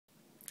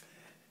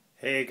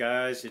Hey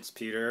guys, it's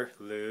Peter,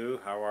 Lou,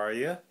 how are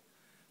you?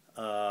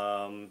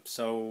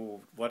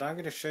 So what I'm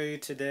going to show you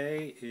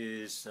today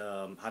is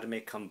how to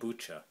make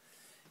kombucha.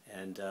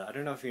 And I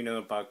don't know if you know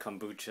about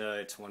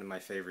kombucha, it's one of my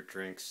favorite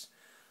drinks.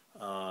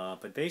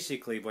 But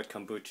basically what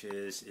kombucha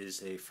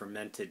is a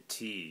fermented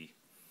tea.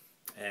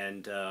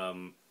 And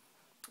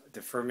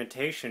the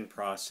fermentation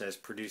process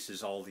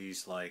produces all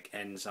these like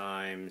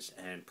enzymes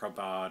and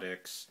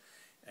probiotics,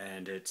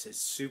 and it's a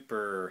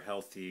super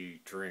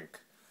healthy drink.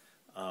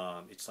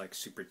 It's like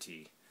super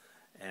tea,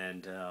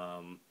 and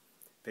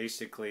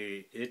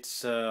basically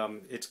it's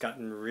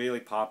gotten really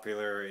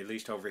popular, at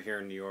least over here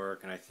in New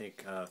York, and I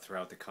think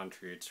throughout the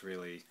country it's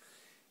really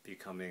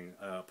becoming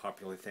a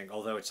popular thing.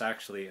 Although it's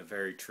actually a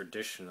very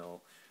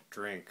traditional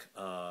drink.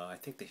 I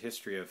think the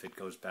history of it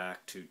goes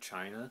back to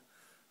China.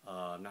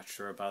 I'm not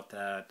sure about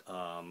that,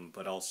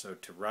 but also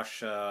to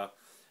Russia.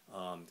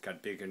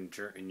 Got big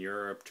in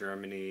Europe,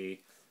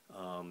 Germany,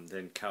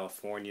 then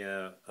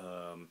California.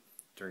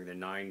 During the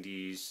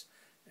 90s,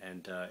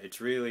 and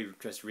it's really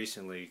just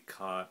recently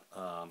caught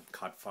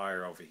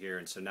fire over here,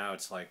 and so now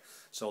it's like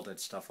sold at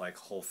stuff like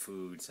Whole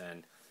Foods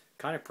and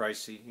kind of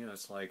pricey.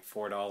 It's like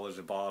 $4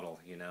 a bottle.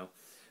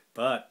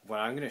 But what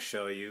I'm going to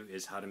show you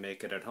is how to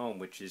make it at home,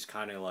 which is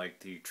kind of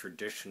like the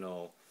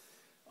traditional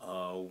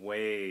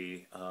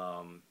way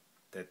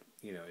that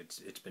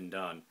it's been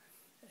done,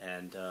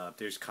 and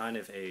there's kind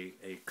of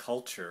a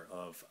culture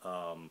of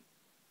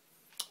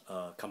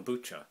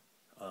kombucha.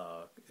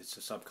 It's a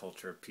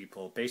subculture of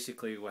people.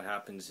 Basically, what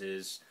happens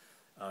is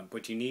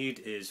what you need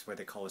is what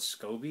they call a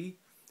SCOBY,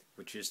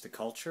 which is the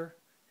culture.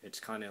 It's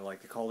kind of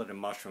like they call it a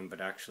mushroom,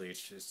 but actually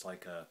it's just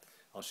like a.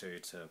 I'll show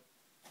you.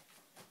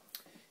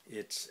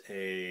 It's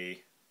a.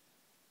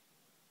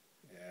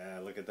 Yeah,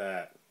 look at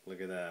that.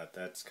 Look at that.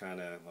 That's kind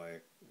of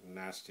like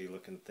nasty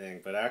looking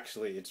thing, but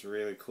actually it's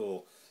really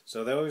cool.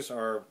 So those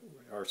are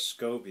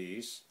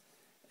SCOBYs,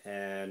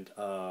 and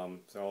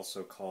they're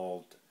also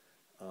called.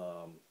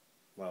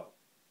 Well,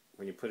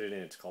 when you put it in,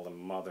 it's called a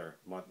mother.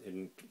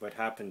 And what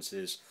happens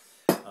is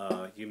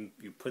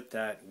you put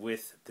that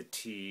with the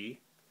tea,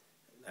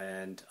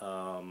 and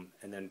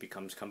then it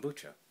becomes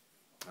kombucha.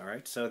 All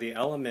right. So the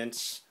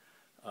elements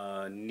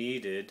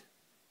needed.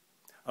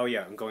 Oh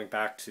yeah, I'm going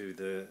back to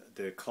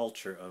the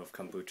culture of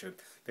kombucha.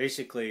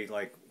 Basically,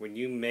 like when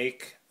you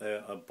make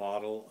a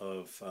bottle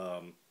of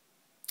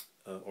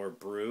or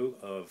brew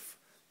of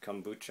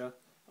kombucha,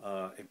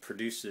 it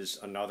produces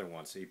another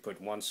one. So you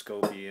put one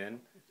SCOBY in.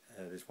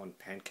 There's one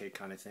pancake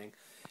kind of thing,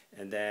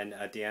 and then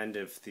at the end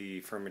of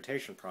the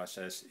fermentation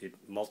process it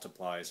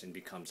multiplies and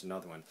becomes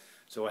another one.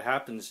 So what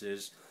happens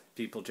is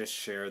people just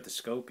share the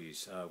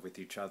SCOBYs with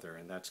each other,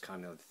 and that's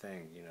kind of the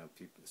thing.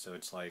 So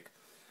it's like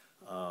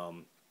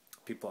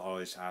people are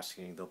always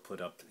asking, they'll put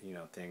up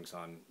things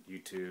on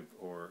YouTube,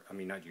 or I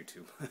mean not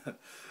YouTube,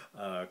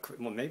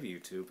 well maybe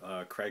YouTube,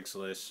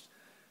 Craigslist,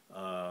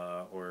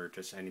 or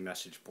just any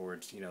message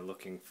boards,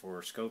 looking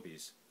for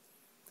SCOBYs.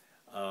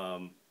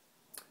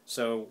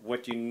 So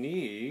what you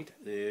need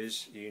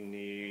is you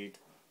need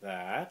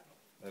that.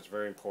 That's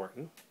very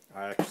important.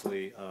 I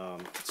actually,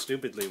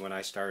 stupidly when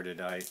I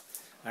started, I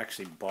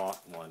actually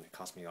bought one. It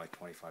cost me like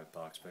 25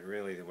 bucks, but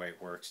really the way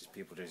it works is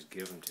people just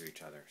give them to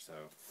each other.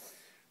 So,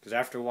 because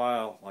after a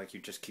while, like you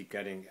just keep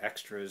getting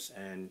extras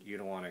and you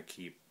don't want to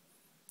keep,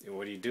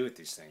 what do you do with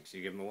these things?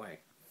 You give them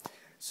away.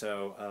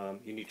 So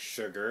you need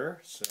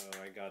sugar. So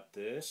I got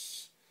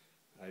this.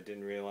 I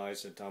didn't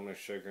realize that Domino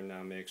Sugar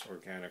now makes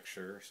organic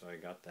sugar, so I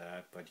got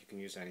that. But you can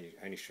use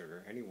any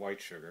sugar, any white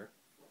sugar.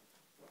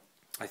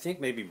 I think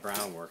maybe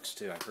brown works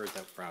too. I've heard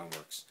that brown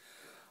works.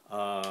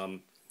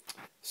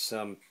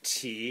 Some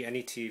tea,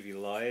 any tea if you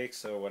like.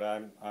 So what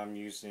I'm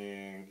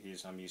using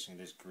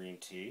this green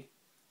tea,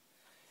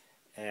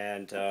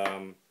 and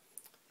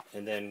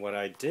then what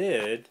I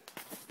did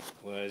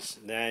was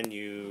then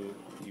you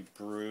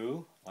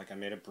brew, like I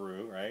made a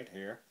brew right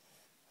here,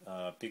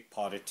 big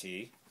pot of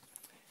tea.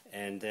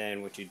 And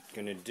then what you're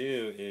going to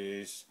do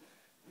is,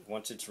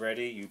 once it's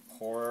ready, you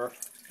pour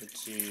the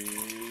tea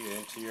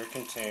into your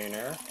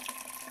container.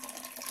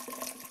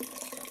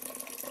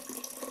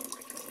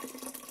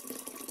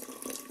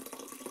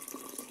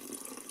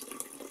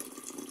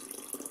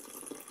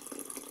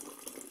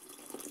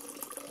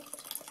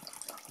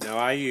 Now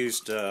I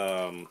used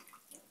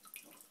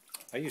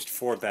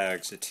 4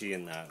 bags of tea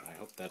in that. I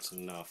hope that's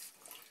enough.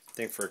 I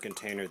think for a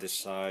container this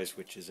size,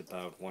 which is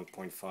about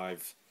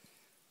 1.5,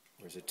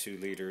 or is it 2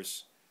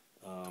 liters?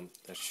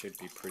 That should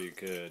be pretty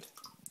good.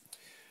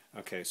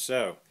 Okay,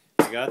 so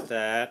you got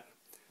that.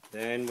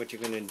 Then what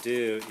you're going to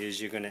do is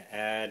you're going to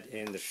add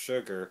in the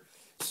sugar.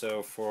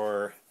 So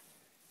for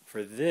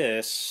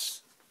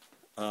this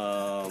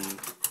amount,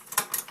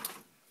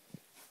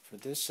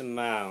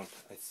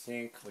 I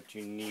think what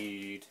you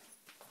need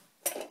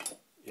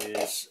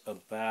is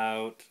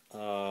about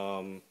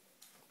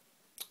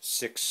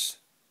 6.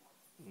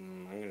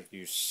 I'm going to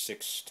use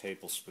 6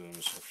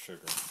 tablespoons of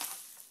sugar.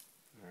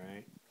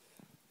 Alright,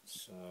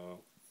 so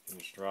you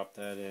just drop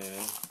that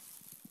in.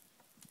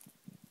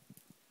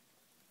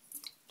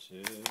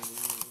 2,